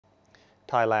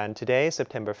Thailand today,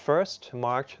 September 1st,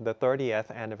 marked the 30th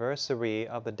anniversary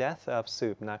of the death of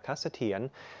Seub Nakhasathien,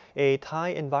 a Thai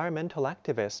environmental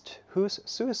activist whose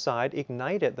suicide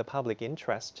ignited the public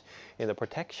interest in the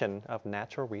protection of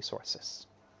natural resources.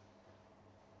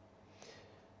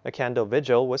 A candle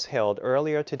vigil was held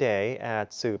earlier today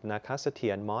at Seub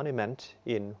Nakhasathien Monument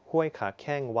in Hoi Kha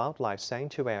Keng Wildlife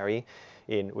Sanctuary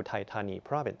in Uthai Thani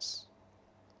Province.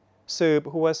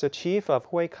 Seub, who was the chief of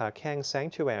Hoi Kha Keng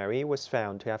Sanctuary, was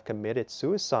found to have committed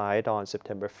suicide on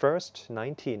September 1,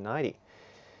 1990,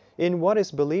 in what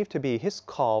is believed to be his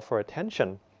call for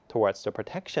attention towards the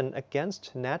protection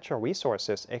against natural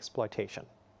resources exploitation.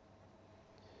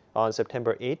 On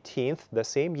September 18th, the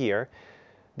same year,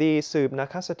 the Seub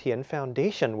Nakhasathien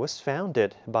Foundation was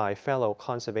founded by fellow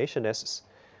conservationists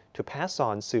to pass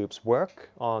on Seub's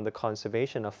work on the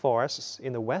conservation of forests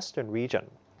in the western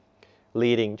region,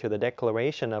 leading to the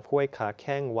declaration of Hoi Kha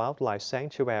Keng Wildlife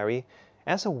Sanctuary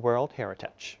as a World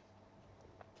Heritage.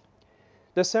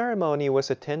 The ceremony was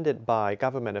attended by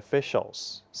government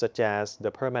officials, such as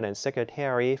the Permanent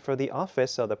Secretary for the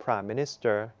Office of the Prime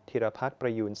Minister, Thirapat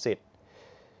Prayunsit,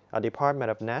 a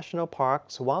Department of National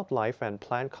Parks, Wildlife and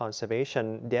Plant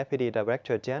Conservation Deputy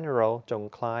Director General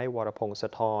Jongklai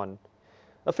Warapongsathorn,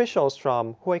 officials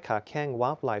from Hoi Kha Keng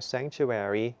Wildlife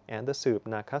Sanctuary and the Seub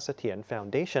Nakhasathien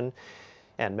Foundation,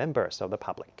 and members of the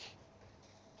public.